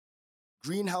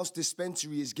Greenhouse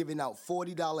Dispensary is giving out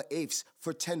 $40 eighths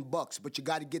for $10, but you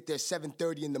gotta get there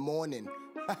 7:30 in the morning.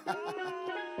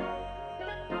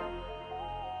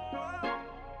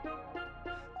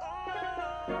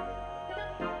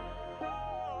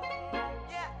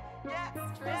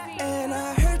 And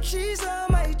I heard she's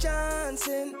on my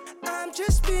Johnson. I'm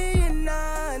just being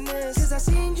honest, cause I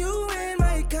seen you in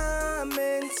my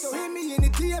comments. So hit me in the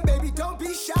DM, baby, don't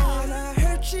be shy. And I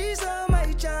heard she's on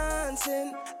my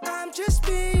Johnson. I'm just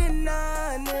being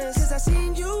honest, cause I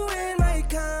seen you in my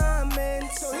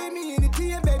comments. So hit me in the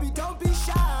DM, baby, don't be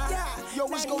shy. Yo,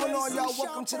 what's going on, y'all?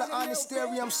 Welcome to the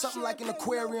Honestarium, something like an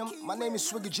aquarium. My name is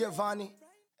Sha'carri Richardson,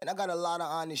 and I got a lot of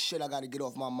honest shit I gotta get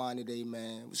off my mind today,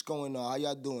 man. What's going on? How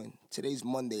y'all doing? Today's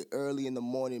Monday, early in the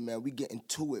morning, man. We getting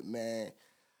to it, man.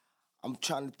 I'm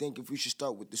trying to think if we should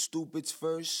start with the stupids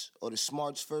first, or the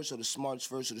smarts first, or the smarts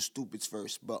first, or the stupids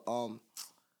first. But,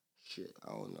 shit,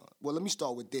 I don't know. Well, let me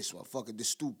start with this one. Fuck it, the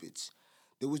stupids.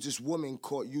 There was this woman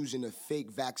caught using a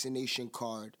fake vaccination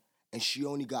card, and she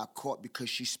only got caught because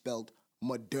she spelled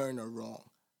Moderna wrong.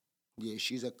 Yeah,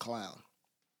 she's a clown.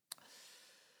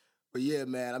 But yeah,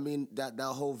 man, I mean, that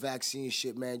whole vaccine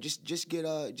shit, man, just get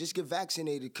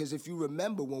vaccinated. Because if you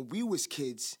remember, when we was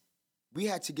kids, we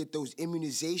had to get those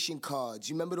immunization cards.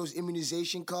 You remember those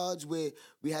immunization cards where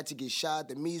we had to get shot,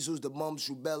 the measles, the mumps,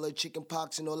 rubella, chicken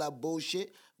pox, and all that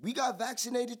bullshit? We got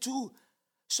vaccinated too.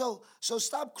 So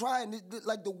stop crying.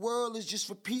 Like the world is just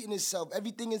repeating itself.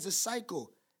 Everything is a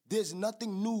cycle. There's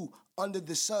nothing new under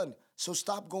the sun. So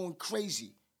stop going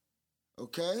crazy.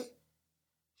 Okay?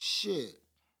 Shit.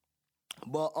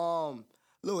 But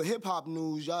little hip hop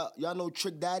news. Y'all know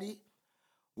Trick Daddy?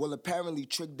 Well, apparently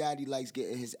Trick Daddy likes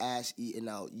getting his ass eaten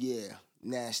out. Yeah,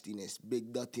 nastiness.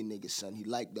 Big dirty nigga, son. He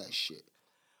like that shit.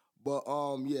 But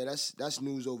yeah, that's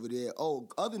news over there. Oh,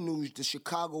 other news, the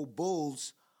Chicago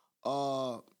Bulls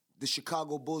are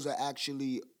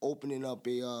actually opening up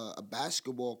a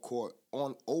basketball court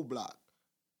on O Block.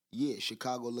 Yeah,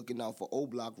 Chicago looking out for O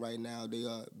Block right now. They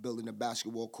are building a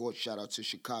basketball court. Shout out to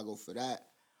Chicago for that.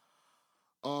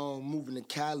 Moving to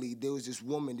Cali, there was this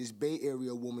woman, this Bay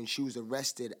Area woman. She was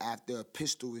arrested after a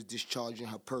pistol was discharged in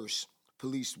her purse.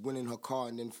 Police went in her car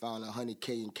and then found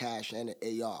 $100K in cash and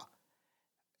an AR.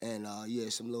 And yeah,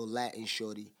 some little Latin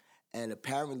shorty. And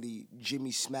apparently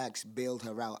Jimmy Smacks bailed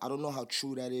her out. I don't know how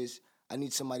true that is. I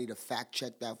need somebody to fact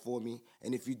check that for me.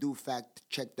 And if you do fact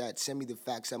check that, send me the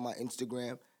facts at my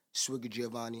Instagram, Swigger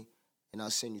Giovanni, and I'll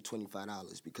send you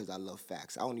 $25 because I love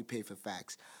facts. I only pay for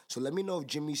facts. So let me know if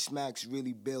Jimmy Smacks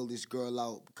really bailed this girl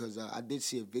out, because I did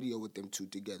see a video with them two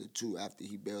together too after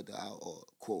he bailed her out, or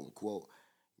quote unquote.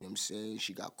 You know what I'm saying?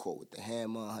 She got caught with the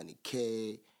hammer,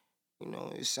 $100K. You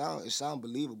know, it sound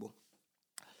believable.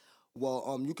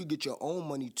 Well, you could get your own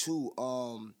money too.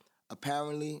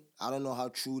 Apparently, I don't know how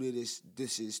true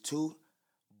this is too,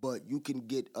 but you can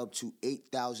get up to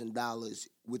 $8,000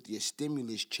 with your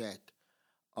stimulus check.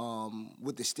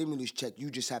 With the stimulus check, you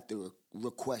just have to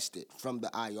request it from the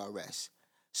IRS.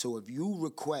 So if you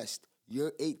request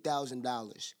your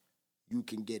 $8,000, you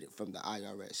can get it from the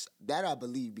IRS. That I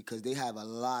believe, because they have a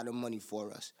lot of money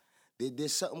for us.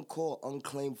 There's something called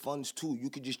unclaimed funds too. You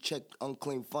could just check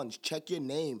unclaimed funds. Check your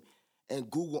name and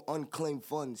Google unclaimed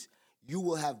funds. You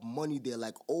will have money there,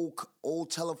 like old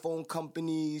telephone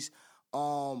companies,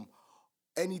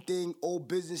 anything, old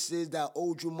businesses that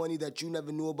owed you money that you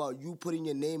never knew about. You put in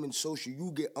your name and social,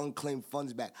 you get unclaimed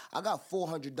funds back. I got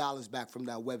 $400 back from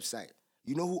that website.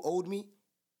 You know who owed me?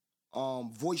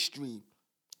 VoiceStream,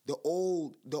 the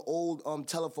old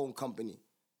telephone company.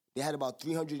 They had about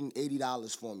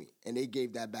 $380 for me, and they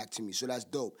gave that back to me. So that's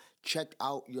dope. Check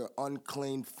out your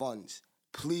unclaimed funds.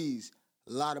 Please,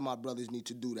 a lot of my brothers need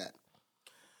to do that.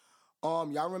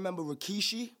 Y'all remember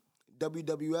Rikishi,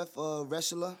 WWF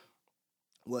wrestler?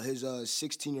 Well, his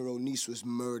 16-year-old niece was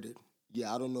murdered.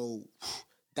 Yeah, I don't know.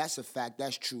 That's a fact.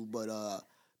 That's true. But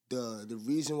the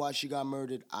reason why she got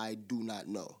murdered, I do not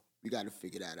know. We got to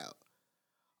figure that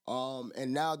out.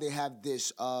 And now they have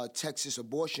this Texas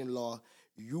abortion law.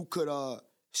 You could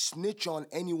snitch on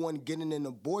anyone getting an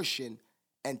abortion,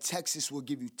 and Texas will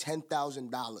give you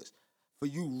 $10,000 for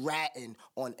you ratting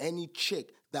on any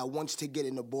chick that wants to get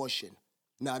an abortion.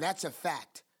 Now, that's a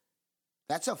fact.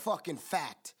 That's a fucking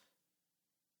fact.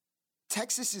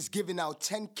 Texas is giving out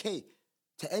 $10K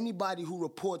to anybody who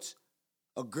reports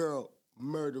a girl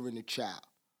murdering a child.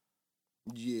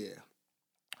 Yeah.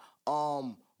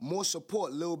 More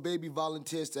support. Lil Baby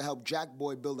volunteers to help Jack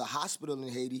Boy build a hospital in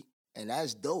Haiti. And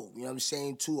that's dope. You know what I'm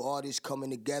saying? Two artists coming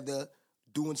together,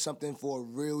 doing something for a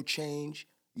real change.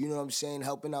 You know what I'm saying?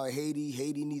 Helping out Haiti.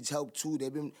 Haiti needs help too.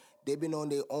 They've been on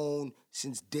their own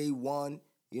since day one.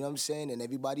 You know what I'm saying? And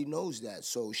everybody knows that.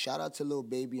 So shout out to Lil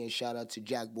Baby and shout out to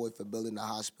Jack Boy for building the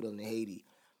hospital in Haiti.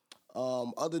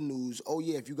 Other news. Oh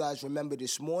yeah, if you guys remember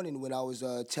this morning when I was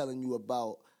telling you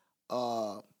about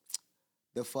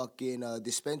the fucking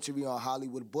dispensary on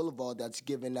Hollywood Boulevard that's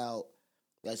giving out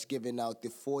the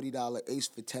 $40 ace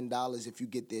for $10 if you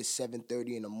get there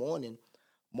 7:30 in the morning.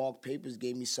 Mark Papers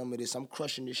gave me some of this. I'm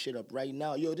crushing this shit up right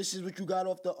now. Yo, this is what you got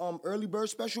off the early bird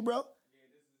special, bro? Yeah,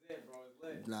 this is it, bro. It's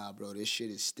lit. Nah, bro, this shit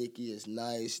is sticky. It's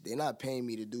nice. They're not paying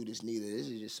me to do this neither. This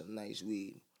is just some nice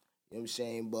weed. You know what I'm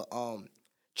saying? But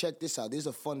check this out. There's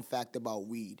a fun fact about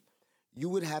weed. You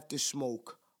would have to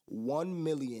smoke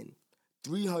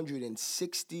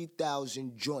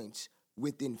 1,360,000 joints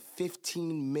within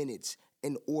 15 minutes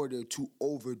in order to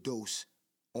overdose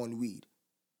on weed.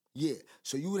 Yeah,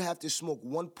 so you would have to smoke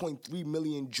 1.3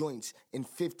 million joints in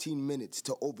 15 minutes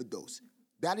to overdose.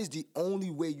 That is the only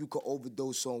way you could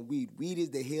overdose on weed. Weed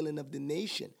is the healing of the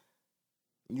nation.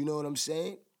 You know what I'm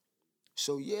saying?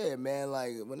 So yeah, man,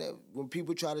 like when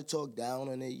people try to talk down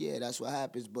on it, yeah, that's what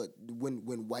happens. But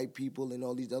when white people and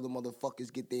all these other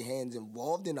motherfuckers get their hands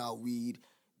involved in our weed,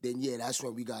 then yeah, that's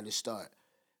when we gotta start.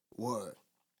 Word.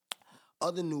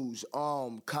 Other news,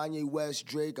 Kanye West,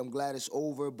 Drake, I'm glad it's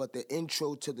over, but the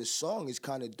intro to the song is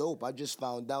kind of dope. I just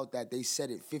found out that they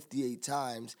said it 58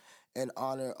 times in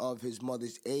honor of his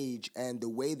mother's age, and the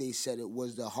way they said it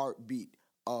was the heartbeat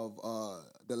of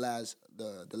the last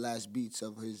beats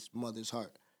of his mother's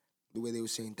heart. The way they were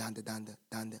saying danda danda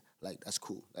danda, like that's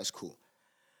cool.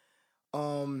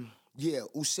 Yeah,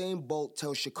 Usain Bolt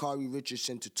tells Sha'carri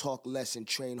Richardson to talk less and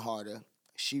train harder.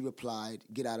 She replied,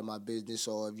 "Get out of my business,"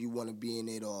 or "If you want to be in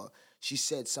it," or she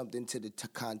said something to the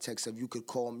context of, "You could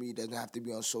call me, it doesn't have to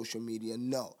be on social media."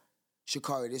 No,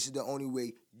 Sha'carri, this is the only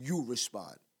way you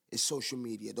respond. It's social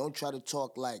media. Don't try to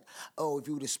talk like, "Oh, if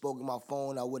you would have spoken my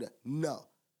phone, I would have." No.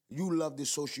 You love the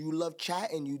social. You love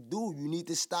chatting. You do. You need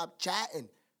to stop chatting.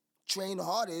 Train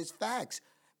harder. It's facts.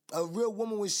 A real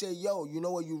woman would say, "Yo, you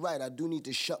know what? You're right. I do need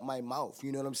to shut my mouth."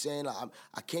 You know what I'm saying? I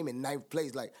came in 9th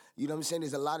place. Like, you know what I'm saying?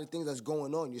 There's a lot of things that's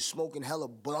going on. You're smoking hella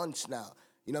blunts now.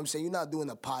 You know what I'm saying? You're not doing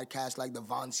a podcast like the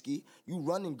Vonsky. You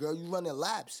running, girl. You running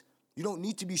laps. You don't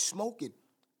need to be smoking.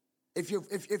 If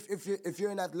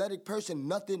you're an athletic person,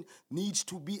 nothing needs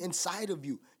to be inside of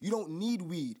you. You don't need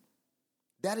weed.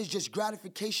 That is just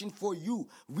gratification for you.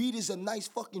 Weed is a nice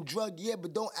fucking drug, yeah,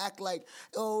 but don't act like,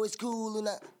 "Oh, it's cool and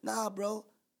that." Nah, bro.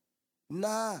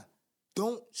 Nah.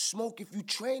 Don't smoke if you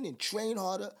training. Train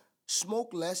harder,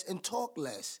 smoke less, and talk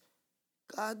less.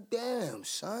 God damn,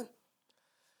 son.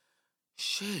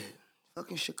 Shit.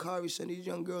 Fucking Sha'carri, son. These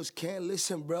young girls can't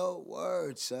listen, bro.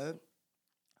 Word, son.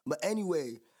 But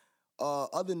anyway,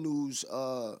 other news,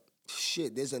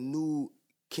 there's a new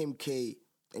Kim K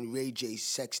and Ray J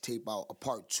sex tape out, a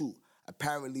part 2.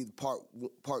 Apparently, the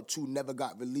part 2 never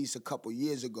got released a couple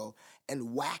years ago.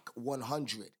 And Wack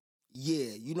 100.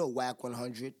 Yeah, you know Wack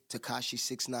 100, Tekashi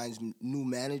 6ix9ine's new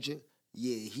manager.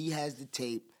 Yeah, he has the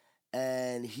tape,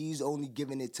 and he's only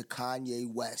giving it to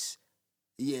Kanye West.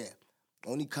 Yeah,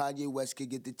 only Kanye West could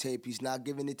get the tape. He's not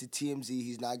giving it to TMZ.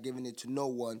 He's not giving it to no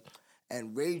one.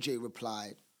 And Ray J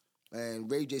replied, and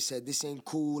Ray J said, "This ain't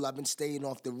cool. I've been staying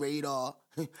off the radar."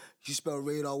 You spell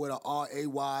radar with a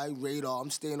R-A-Y, radar. I'm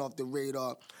staying off the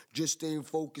radar. Just staying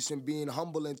focused and being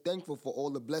humble and thankful for all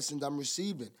the blessings I'm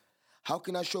receiving. How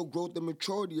can I show growth and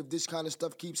maturity if this kind of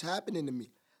stuff keeps happening to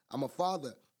me? I'm a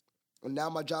father, and now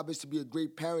my job is to be a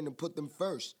great parent and put them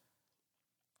first.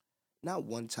 Not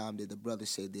one time did the brother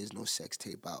say there's no sex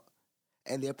tape out.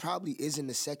 And there probably isn't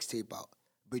a sex tape out,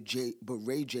 but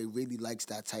Ray J really likes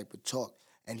that type of talk,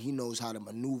 and he knows how to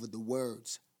maneuver the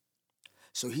words.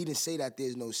 So he didn't say that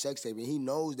there's no sex tape, and he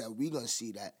knows that we're going to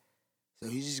see that. So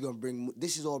he's just going to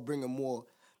bringing more,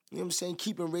 you know what I'm saying,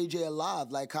 keeping Ray J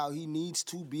alive, like how he needs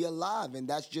to be alive, and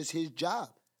that's just his job.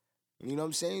 You know what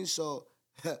I'm saying? So,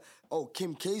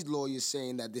 Kim K's lawyer is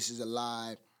saying that this is a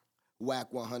lie.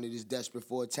 Wack 100 is desperate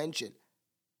for attention.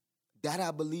 That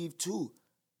I believe too.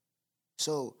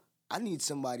 So I need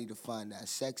somebody to find that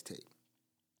sex tape.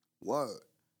 Word.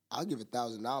 I'll give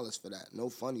 $1,000 for that. No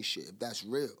funny shit, if that's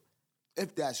real.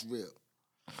 If that's real.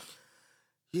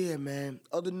 Yeah, man.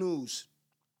 Other news.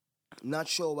 Not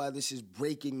sure why this is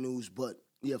breaking news, but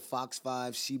yeah, Fox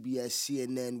 5, CBS,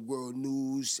 CNN, World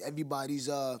News. Everybody's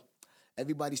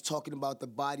talking about the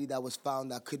body that was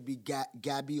found that could be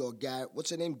Gabby what's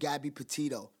her name? Gabby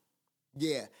Petito.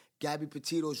 Yeah, Gabby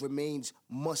Petito's remains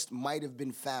might have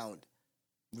been found,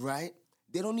 right?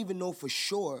 They don't even know for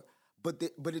sure, but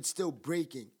it's still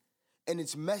breaking. And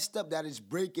it's messed up that it's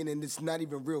breaking and it's not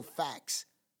even real facts.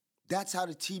 That's how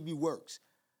the TV works.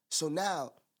 So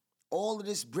now, all of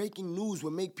this breaking news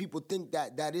would make people think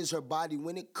that that is her body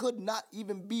when it could not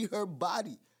even be her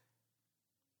body.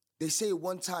 They say at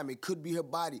one time it could be her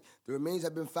body. The remains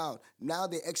have been found. Now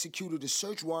they executed a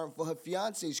search warrant for her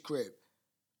fiance's crib,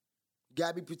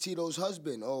 Gabby Petito's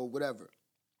husband or whatever,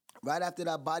 right after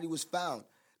that body was found.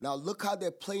 Now look how they're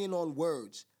playing on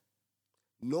words.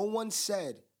 No one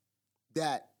said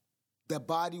that the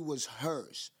body was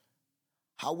hers.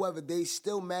 However, they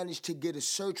still managed to get a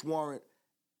search warrant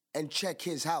and check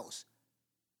his house.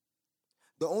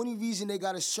 The only reason they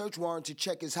got a search warrant to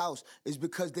check his house is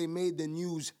because they made the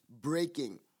news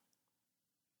breaking.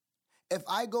 If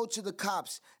I go to the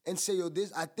cops and say, yo,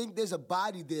 I think there's a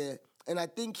body there and I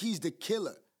think he's the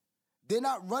killer, they're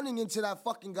not running into that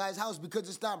fucking guy's house because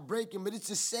it's not breaking, but it's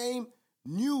the same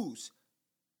news.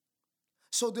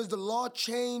 So does the law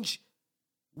change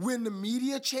when the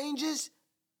media changes?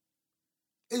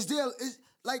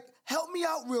 Help me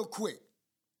out real quick.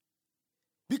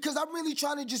 Because I'm really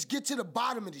trying to just get to the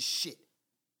bottom of this shit.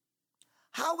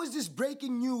 How is this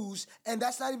breaking news and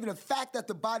that's not even a fact that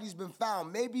the body's been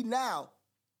found? Maybe now.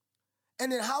 And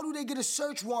then how do they get a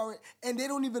search warrant and they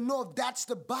don't even know if that's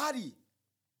the body?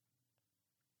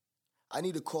 I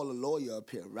need to call a lawyer up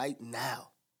here right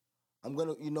now.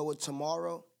 You know what,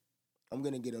 tomorrow, I'm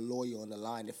gonna get a lawyer on the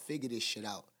line to figure this shit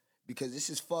out. Because this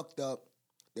is fucked up.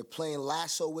 They're playing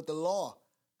lasso with the law.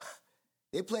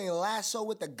 They're playing lasso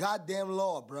with the goddamn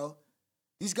law, bro.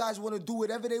 These guys want to do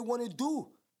whatever they want to do.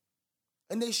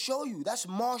 And they show you. That's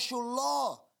martial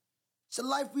law. It's the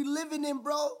life we living in,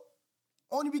 bro.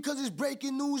 Only because it's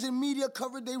breaking news and media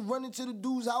covered, they run into the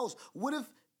dude's house. What if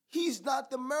he's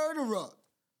not the murderer?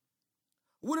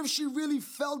 What if she really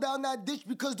fell down that ditch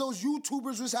because those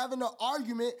YouTubers was having an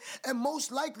argument and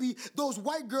most likely those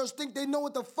white girls think they know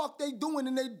what the fuck they doing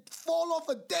and they fall off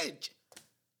a ditch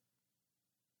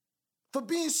for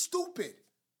being stupid?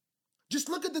 Just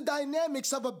look at the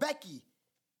dynamics of a Becky.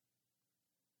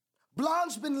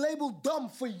 Blonde's been labeled dumb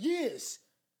for years.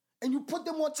 And you put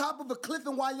them on top of a cliff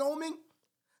in Wyoming,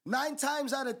 9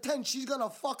 times out of 10, she's gonna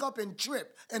fuck up and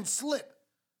trip and slip.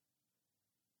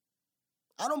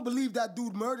 I don't believe that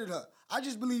dude murdered her. I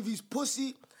just believe he's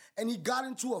pussy and he got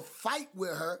into a fight with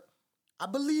her. I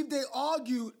believe they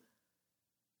argued.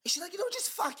 And she's like, just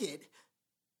fuck it.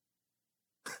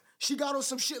 She got on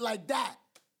some shit like that.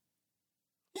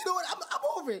 You know what? I'm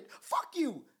over it. Fuck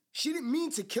you. She didn't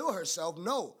mean to kill herself,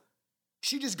 no.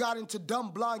 She just got into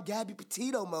dumb blonde Gabby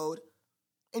Petito mode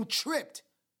and tripped.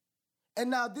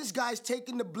 And now this guy's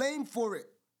taking the blame for it.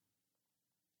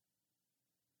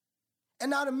 And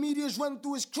now the media's running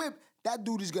through his crib. That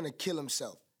dude is gonna kill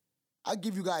himself. I'll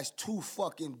give you guys 2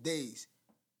 fucking days.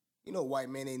 You know white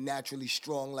men ain't naturally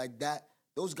strong like that.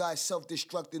 Those guys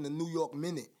self-destruct in the New York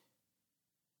minute.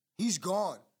 He's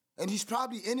gone. And he's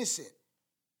probably innocent.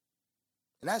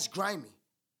 And that's grimy.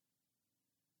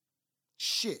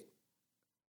 Shit.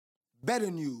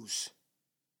 Better news.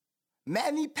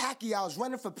 Manny Pacquiao's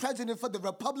running for president for the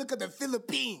Republic of the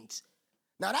Philippines.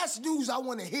 Now that's news I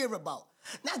want to hear about.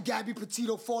 Not Gabby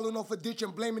Petito falling off a ditch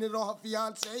and blaming it on her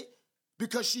fiance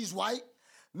because she's white.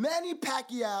 Manny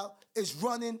Pacquiao is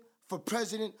running for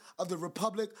president of the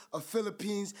Republic of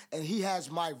Philippines, and he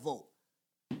has my vote.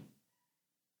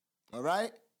 All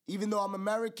right? Even though I'm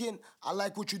American, I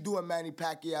like what you're doing, Manny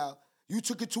Pacquiao. You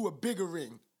took it to a bigger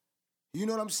ring. You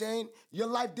know what I'm saying? Your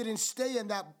life didn't stay in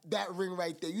that ring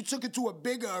right there. You took it to a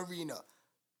bigger arena.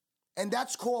 And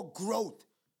that's called growth.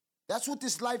 That's what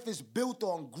this life is built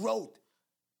on, growth.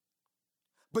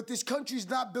 But this country's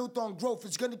not built on growth.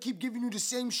 It's gonna keep giving you the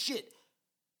same shit.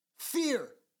 Fear,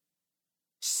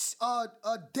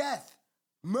 death,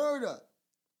 murder.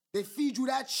 They feed you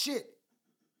that shit.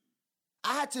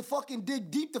 I had to fucking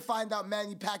dig deep to find out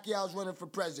Manny Pacquiao's running for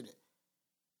president.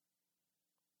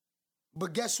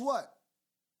 But guess what?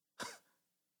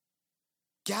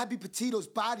 Gabby Petito's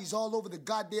body's all over the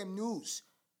goddamn news.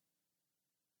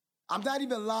 I'm not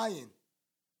even lying.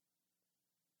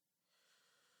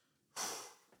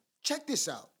 Check this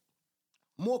out.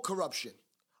 More corruption.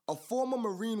 A former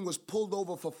Marine was pulled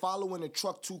over for following a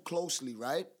truck too closely,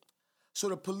 right? So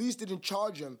the police didn't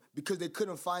charge him because they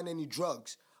couldn't find any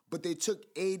drugs, but they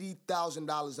took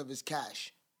 $80,000 of his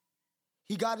cash.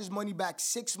 He got his money back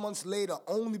 6 months later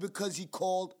only because he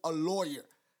called a lawyer.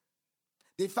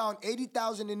 They found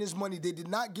 $80,000 in his money. They did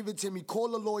not give it to him. He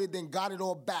called a lawyer, then got it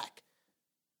all back.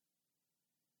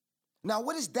 Now,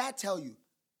 what does that tell you?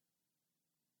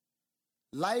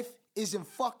 Life isn't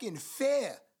fucking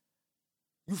fair.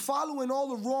 You're following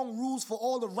all the wrong rules for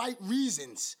all the right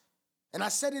reasons. And I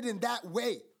said it in that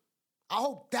way. I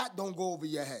hope that don't go over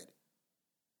your head.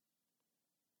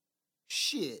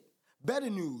 Shit. Better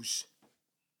news.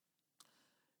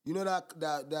 You know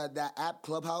that app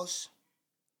Clubhouse?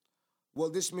 Well,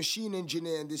 this machine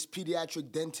engineer and this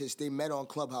pediatric dentist, they met on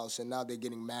Clubhouse and now they're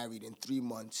getting married in 3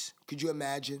 months. Could you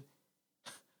imagine?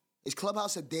 Is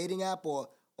Clubhouse a dating app or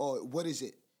what is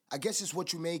it? I guess it's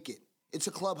what you make it. It's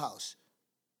a Clubhouse.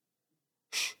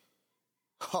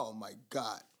 Oh my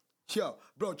God. Yo,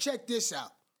 bro, check this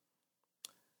out.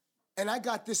 And I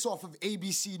got this off of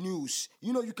ABC News.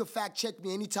 You know you can fact check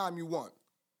me anytime you want.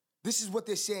 This is what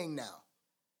they're saying now.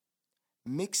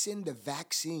 Mixing the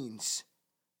vaccines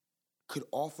could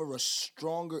offer a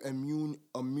stronger immune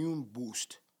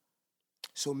boost.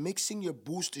 So mixing your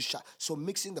booster shot, so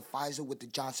mixing the Pfizer with the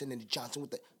Johnson and the Johnson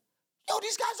with the... Yo,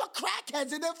 these guys are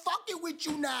crackheads and they're fucking with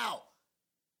you now.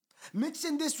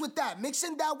 Mixing this with that,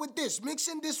 mixing that with this,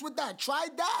 mixing this with that. Try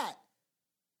that.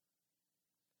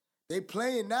 They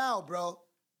playing now, bro.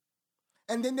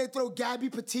 And then they throw Gabby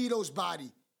Petito's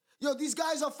body. Yo, these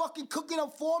guys are fucking cooking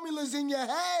up formulas in your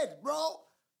head, bro.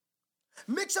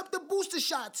 Mix up the booster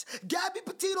shots. Gabby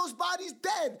Petito's body's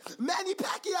dead. Manny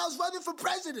Pacquiao's running for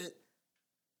president.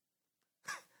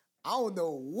 I don't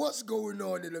know what's going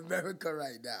on in America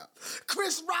right now.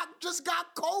 Chris Rock just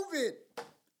got COVID.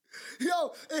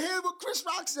 Yo, and hear what Chris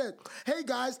Rock said. Hey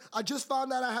guys, I just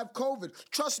found out I have COVID.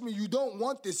 Trust me, you don't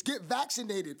want this. Get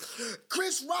vaccinated.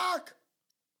 Chris Rock.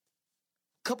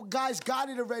 Couple guys got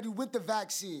it already with the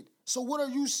vaccine. So what are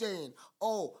you saying?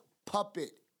 Oh, puppet.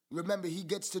 Remember, he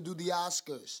gets to do the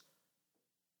Oscars.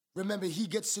 Remember, he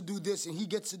gets to do this and he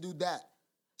gets to do that.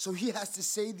 So he has to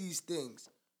say these things.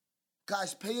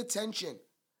 Guys, pay attention.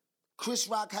 Chris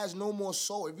Rock has no more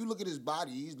soul. If you look at his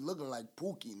body, he's looking like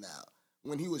Pookie now.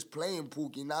 When he was playing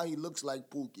Pookie, now he looks like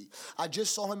Pookie. I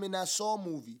just saw him in that Saw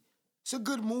movie. It's a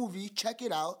good movie. Check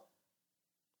it out.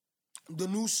 The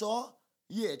new Saw?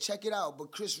 Yeah, check it out.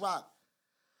 But Chris Rock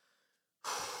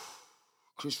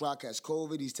has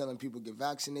COVID. He's telling people get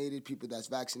vaccinated. People that's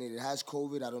vaccinated has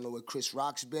COVID. I don't know where Chris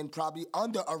Rock's been. Probably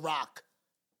under a rock.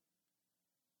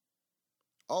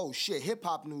 Oh, shit.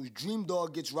 Hip-hop news. Dream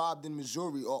Dog gets robbed in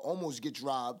Missouri or almost gets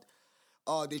robbed.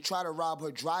 They try to rob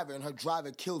her driver, and her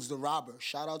driver kills the robber.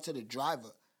 Shout out to the driver.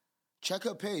 Check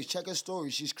her page. Check her story.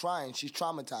 She's crying. She's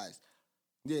traumatized.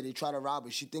 Yeah, they try to rob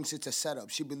her. She thinks it's a setup.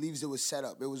 She believes it was set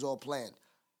up. It was all planned.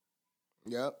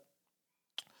 Yep.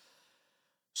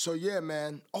 So, yeah,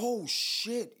 man. Oh,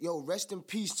 shit. Yo, rest in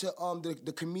peace to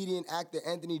the comedian actor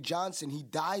Anthony Johnson. He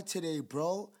died today,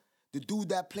 bro. The dude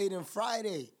that played in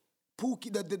Friday.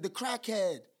 Pookie, the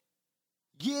crackhead.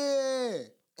 Yeah.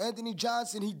 Anthony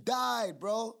Johnson, he died,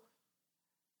 bro.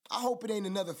 I hope it ain't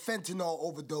another fentanyl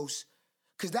overdose.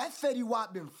 Because that Fetty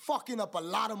Wap been fucking up a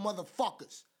lot of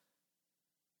motherfuckers.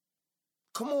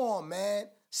 Come on, man.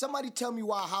 Somebody tell me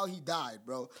how he died,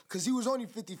 bro. Because he was only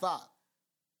 55.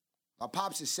 My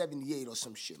pops is 78 or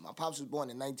some shit. My pops was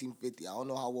born in 1950. I don't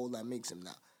know how old that makes him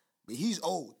now. But he's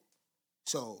old.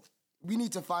 So we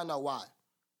need to find out why.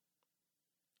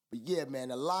 But yeah,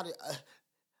 man,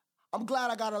 I'm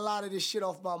glad I got a lot of this shit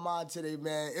off my mind today,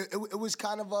 man. It was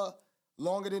kind of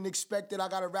longer than expected. I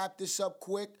gotta wrap this up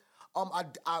quick.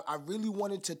 I really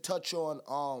wanted to touch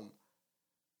on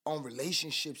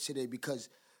relationships today because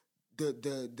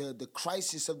the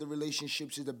crisis of the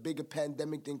relationships is a bigger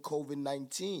pandemic than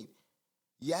COVID-19.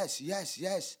 Yes.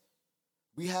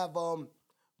 We have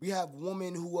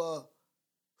women who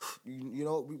you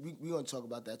know, we gonna talk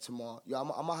about that tomorrow. Yo, I'm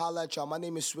gonna holla at y'all. My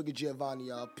name is Swigger Giovanni,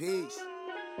 y'all. Peace.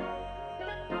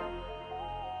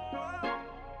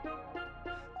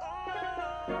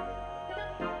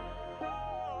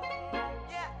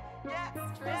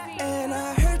 And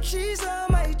I heard she's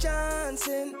on my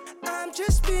Johnson. I'm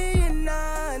just being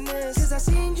honest, cause I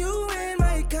seen you in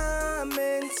my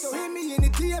comments. So hit me in the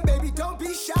DM, baby, don't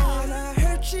be shy. And I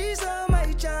heard she's on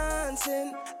my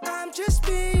Johnson. I'm just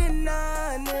being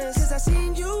honest, cause I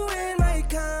seen you in my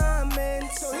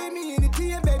comments. So hit me in the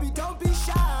DM, baby, don't be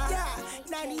shy. Yeah,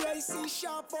 98 C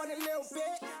sharp on a little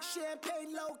bit.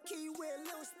 Champagne low key with a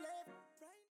little split.